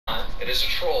It is a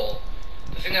troll.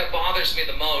 The thing that bothers me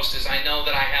the most is I know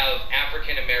that I have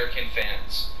African American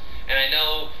fans. And I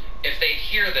know if they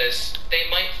hear this, they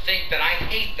might think that I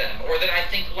hate them or that I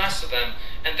think less of them,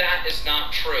 and that is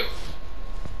not true.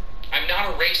 I'm not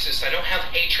a racist. I don't have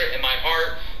hatred in my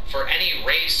heart for any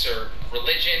race or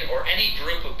religion or any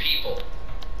group of people.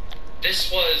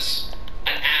 This was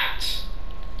an act.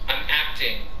 I'm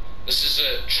acting. This is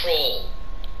a troll.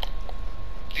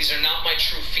 These are not my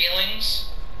true feelings.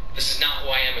 This is not who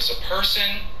I am as a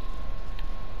person.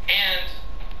 And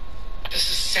this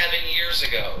is 7 years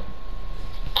ago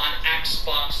on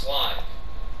Xbox Live.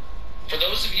 For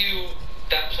those of you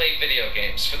that play video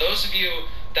games, for those of you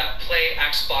that play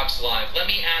Xbox Live, let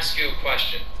me ask you a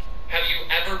question. Have you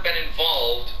ever been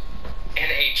involved in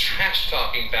a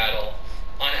trash-talking battle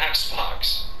on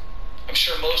Xbox? I'm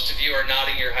sure most of you are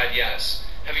nodding your head yes.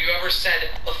 Have you ever said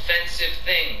offensive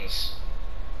things?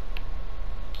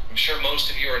 I'm sure most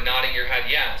of you are nodding your head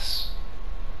yes.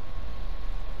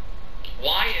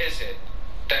 Why is it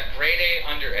that Grade A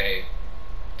Under A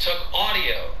took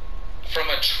audio from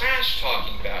a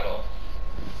trash-talking battle,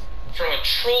 from a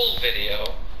troll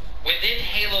video, within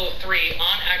Halo 3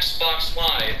 on Xbox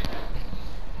Live,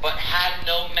 but had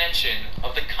no mention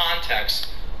of the context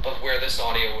of where this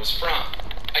audio was from?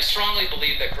 I strongly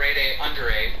believe that Grade A Under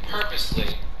A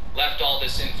purposely left all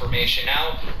this information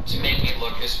out to make me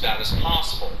look as bad as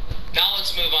possible. Now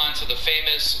let's move on to the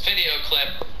famous video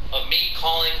clip of me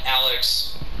calling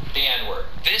Alex the N-word.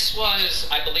 This was,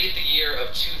 I believe, the year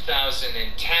of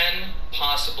 2010,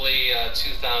 possibly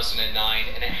 2009,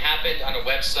 and it happened on a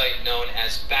website known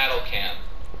as BattleCam.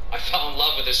 I fell in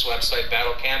love with this website,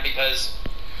 BattleCam, because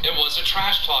it was a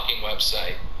trash-talking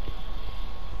website.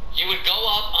 You would go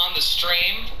up on the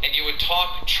stream and you would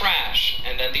talk trash,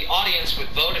 and then the audience would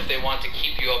vote if they want to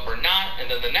keep you up or not, and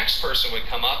then the next person would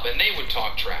come up and they would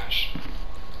talk trash.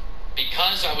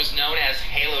 Because I was known as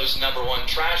Halo's #1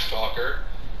 trash talker,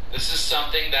 this is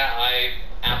something that I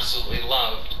absolutely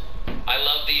loved. I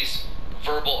love these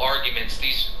verbal arguments,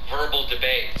 these verbal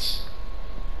debates.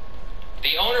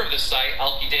 The owner of the site,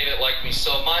 Alki David, liked me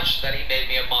so much that he made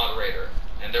me a moderator.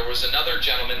 And there was another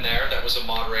gentleman there that was a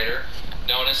moderator,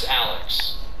 known as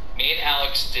Alex. Me and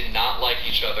Alex did not like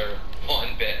each other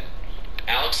one bit.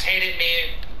 Alex hated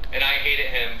me, and I hated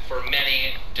him for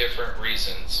many different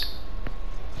reasons.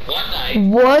 One night...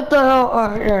 What the hell?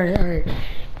 Alright.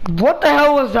 What the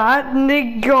hell was that?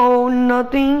 Nigga,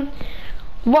 nothing.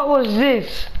 What was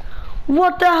this?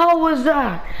 What the hell was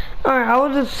that? Alright, I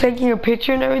was just taking a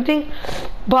picture and everything,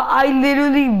 but I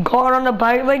literally got on the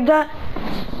bike like that.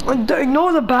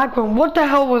 Ignore the background. What the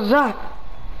hell was that?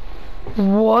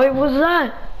 What was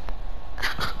that?